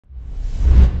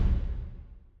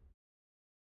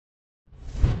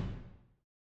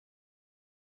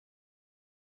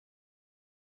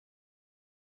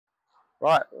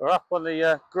Right, we're up on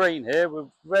the green here. We're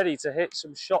ready to hit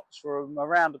some shots from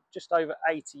around just over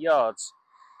 80 yards.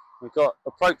 We've got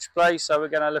approach play, so we're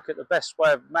going to look at the best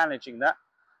way of managing that.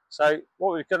 So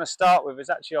what we're going to start with is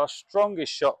actually our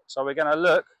strongest shot. So we're going to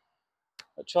look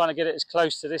at trying to get it as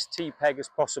close to this T-peg as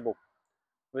possible.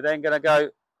 We're then going to go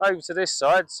over to this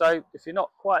side. So if you're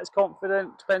not quite as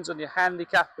confident, depends on your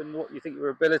handicap and what you think your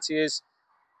ability is,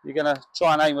 you're going to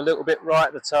try and aim a little bit right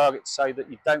at the target so that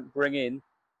you don't bring in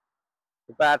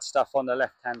the bad stuff on the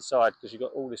left hand side, because you've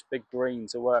got all this big green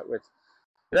to work with.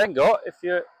 You then got, if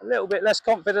you're a little bit less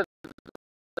confident,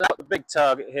 got the big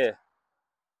target here,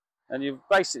 and you're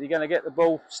basically going to get the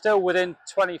ball still within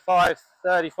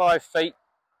 25-35 feet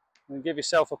and give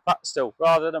yourself a putt still,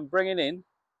 rather than bringing in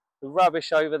the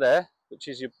rubbish over there, which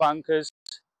is your bunkers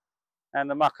and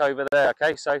the muck over there.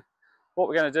 Okay, so what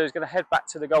we're going to do is going to head back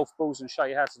to the golf balls and show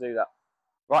you how to do that.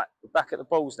 Right, we're back at the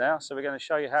balls now, so we're going to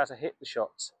show you how to hit the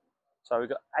shots. So we've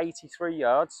got 83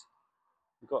 yards,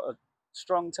 we've got a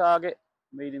strong target,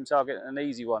 medium target and an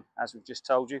easy one, as we've just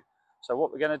told you. So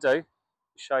what we're going to do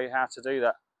is show you how to do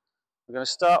that. We're going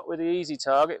to start with the easy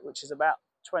target, which is about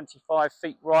 25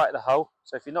 feet right of the hole.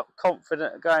 So if you're not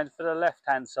confident of going for the left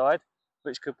hand side,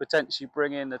 which could potentially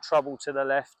bring in the trouble to the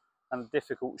left and a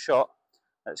difficult shot,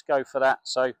 let's go for that.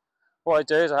 So what I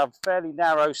do is I have a fairly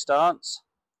narrow stance,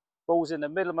 ball's in the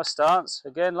middle of my stance,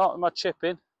 again like my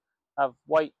chipping, I have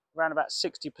weight around about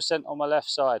 60% on my left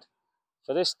side.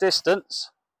 For this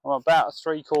distance, I'm about a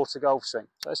 3/4 golf swing.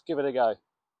 So let's give it a go.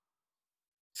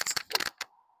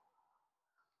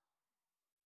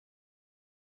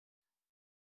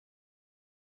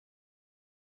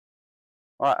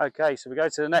 Right, okay, so we go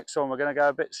to the next one. We're going to go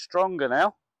a bit stronger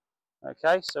now.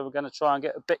 Okay, so we're going to try and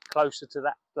get a bit closer to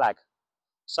that flag.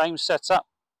 Same setup,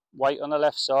 weight on the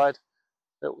left side,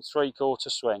 little 3/4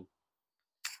 swing.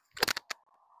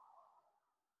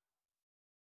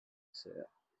 That's it.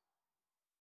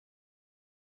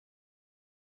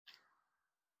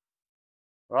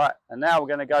 Right, and now we're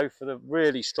going to go for the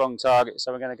really strong target.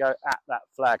 So we're going to go at that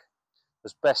flag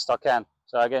as best I can.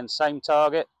 So again, same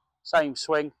target, same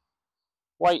swing,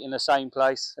 weight in the same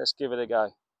place. Let's give it a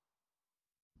go.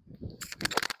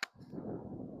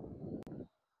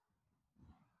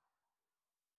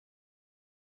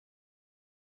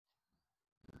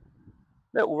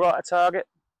 Little right of target,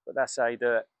 but that's how you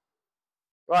do it.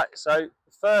 Right, so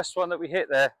the first one that we hit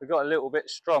there, we got a little bit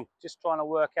strong, just trying to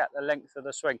work out the length of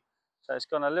the swing. So it's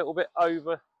gone a little bit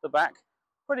over the back.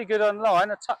 Pretty good on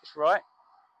line, a touch right.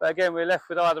 But again, we're left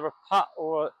with either a putt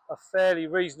or a fairly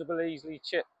reasonable, easily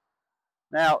chip.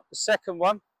 Now, the second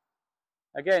one,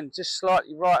 again, just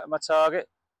slightly right of my target.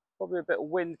 Probably a bit of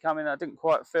wind coming, I didn't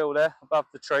quite feel there above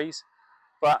the trees.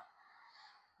 But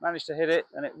managed to hit it,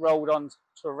 and it rolled on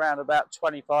to around about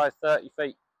 25-30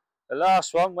 feet. The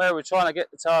last one, where we're trying to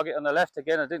get the target on the left,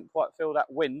 again, I didn't quite feel that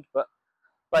wind, but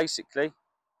basically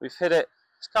we've hit it.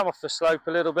 It's come off the slope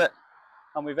a little bit,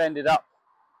 and we've ended up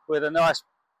with a nice,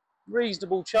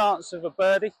 reasonable chance of a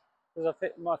birdie, because I've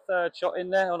hit my third shot in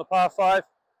there on a par 5,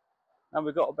 and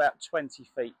we've got about 20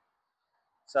 feet.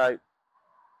 So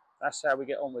that's how we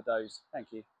get on with those. Thank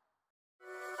you.